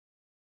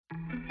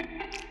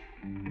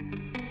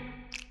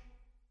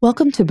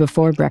Welcome to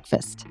Before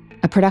Breakfast,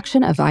 a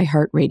production of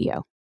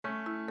iHeartRadio.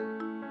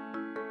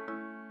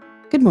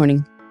 Good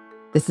morning.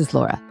 This is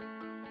Laura.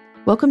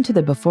 Welcome to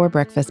the Before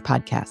Breakfast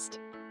podcast.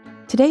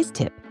 Today's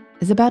tip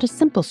is about a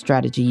simple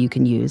strategy you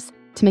can use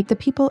to make the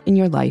people in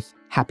your life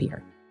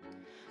happier.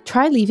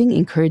 Try leaving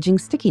encouraging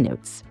sticky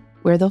notes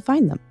where they'll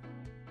find them.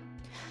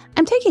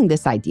 I'm taking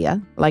this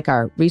idea, like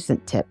our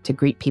recent tip to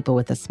greet people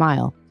with a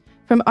smile,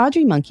 from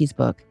Audrey Monkey's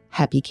book,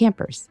 Happy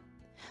Campers.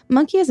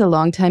 Monkey is a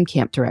longtime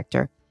camp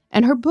director,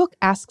 and her book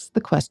asks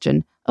the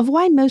question of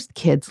why most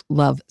kids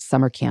love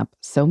summer camp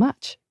so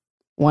much.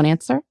 One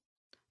answer?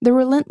 The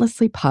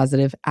relentlessly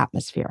positive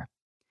atmosphere.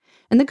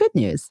 And the good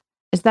news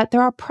is that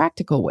there are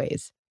practical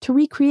ways to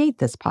recreate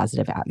this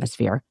positive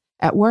atmosphere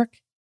at work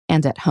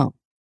and at home.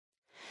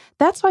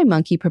 That's why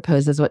Monkey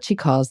proposes what she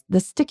calls the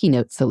sticky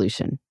note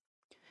solution.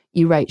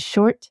 You write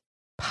short,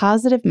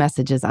 positive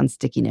messages on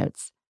sticky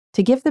notes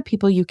to give the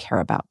people you care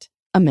about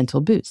a mental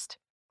boost.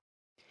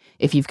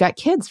 If you've got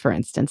kids, for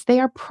instance, they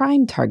are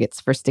prime targets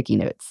for sticky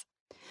notes.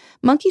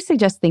 Monkey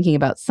suggests thinking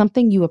about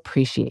something you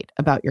appreciate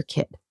about your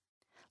kid.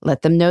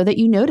 Let them know that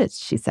you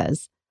noticed, she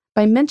says,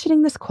 by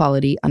mentioning this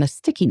quality on a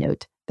sticky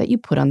note that you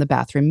put on the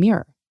bathroom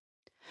mirror.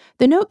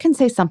 The note can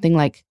say something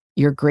like,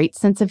 "Your great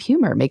sense of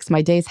humor makes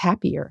my days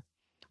happier,"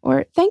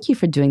 or "Thank you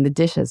for doing the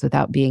dishes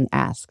without being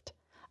asked.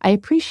 I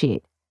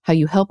appreciate how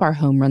you help our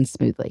home run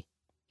smoothly."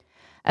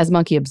 As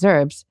Monkey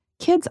observes,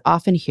 kids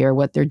often hear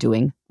what they're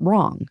doing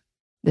wrong.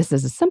 This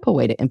is a simple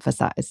way to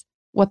emphasize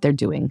what they're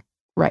doing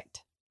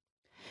right.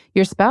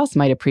 Your spouse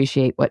might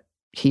appreciate what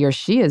he or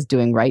she is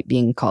doing right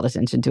being called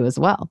attention to as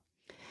well.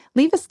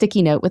 Leave a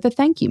sticky note with a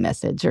thank you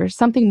message or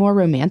something more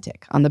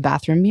romantic on the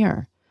bathroom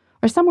mirror,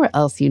 or somewhere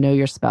else you know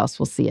your spouse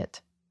will see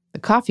it. The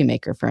coffee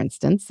maker, for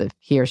instance, if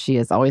he or she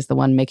is always the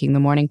one making the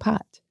morning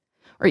pot,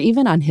 or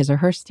even on his or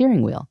her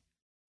steering wheel.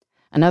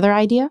 Another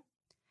idea?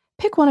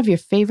 Pick one of your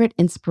favorite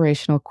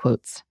inspirational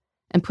quotes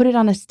and put it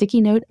on a sticky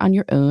note on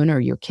your own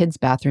or your kid's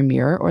bathroom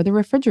mirror or the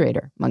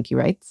refrigerator, Monkey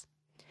writes.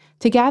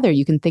 Together,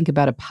 you can think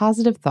about a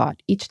positive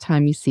thought each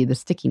time you see the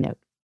sticky note.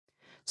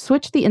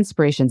 Switch the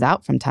inspirations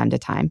out from time to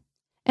time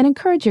and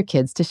encourage your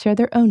kids to share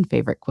their own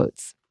favorite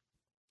quotes.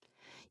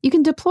 You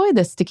can deploy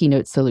the sticky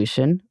note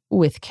solution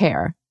with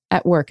care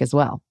at work as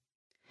well.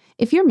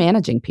 If you're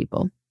managing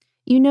people,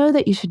 you know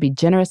that you should be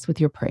generous with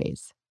your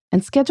praise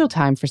and schedule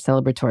time for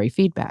celebratory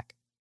feedback.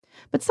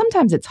 But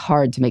sometimes it's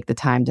hard to make the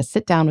time to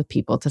sit down with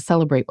people to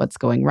celebrate what's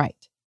going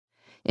right.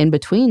 In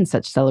between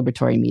such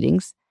celebratory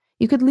meetings,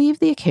 you could leave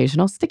the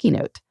occasional sticky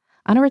note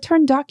on a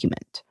returned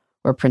document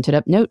or a printed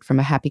up note from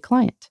a happy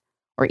client,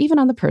 or even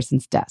on the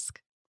person's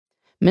desk.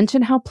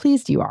 Mention how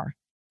pleased you are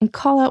and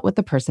call out what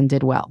the person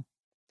did well.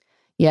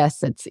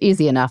 Yes, it's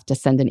easy enough to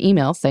send an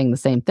email saying the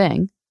same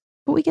thing,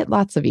 but we get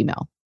lots of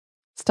email.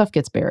 Stuff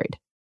gets buried.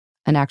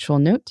 An actual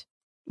note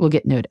will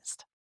get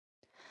noticed.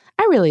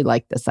 I really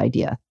like this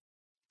idea.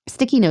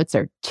 Sticky notes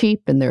are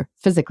cheap and they're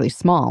physically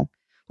small,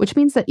 which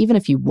means that even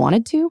if you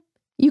wanted to,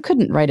 you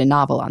couldn't write a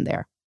novel on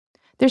there.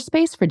 There's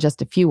space for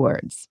just a few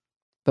words.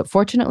 But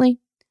fortunately,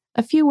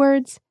 a few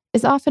words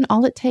is often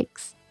all it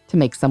takes to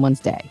make someone's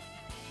day.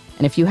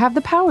 And if you have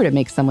the power to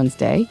make someone's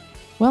day,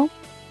 well,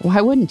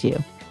 why wouldn't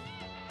you?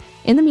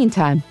 In the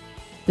meantime,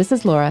 this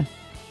is Laura.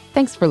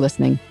 Thanks for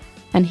listening,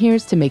 and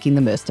here's to making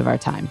the most of our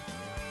time.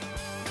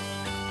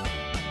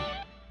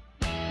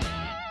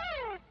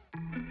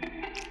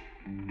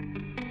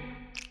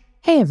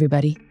 Hey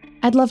everybody,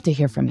 I'd love to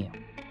hear from you.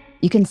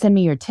 You can send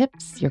me your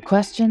tips, your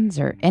questions,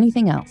 or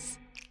anything else.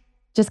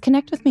 Just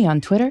connect with me on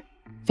Twitter,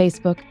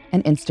 Facebook,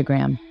 and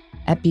Instagram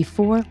at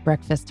Before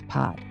Breakfast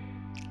Pod.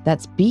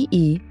 That's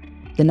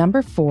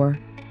BE4,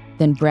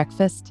 then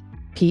Breakfast,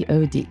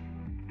 POD.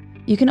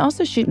 You can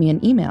also shoot me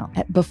an email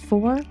at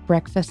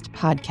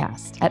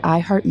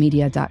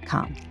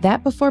beforebreakfastpodcast@iheartmedia.com.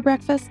 That Before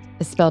Breakfast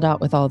is spelled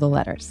out with all the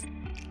letters.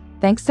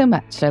 Thanks so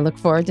much. I look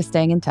forward to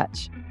staying in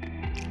touch.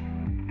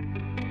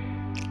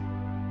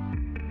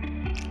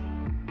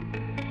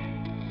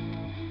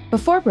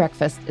 Before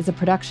Breakfast is a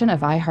production of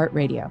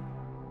iHeartRadio.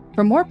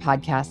 For more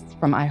podcasts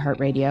from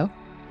iHeartRadio,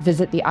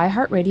 visit the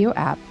iHeartRadio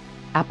app,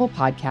 Apple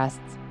Podcasts,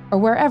 or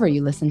wherever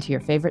you listen to your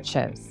favorite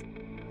shows.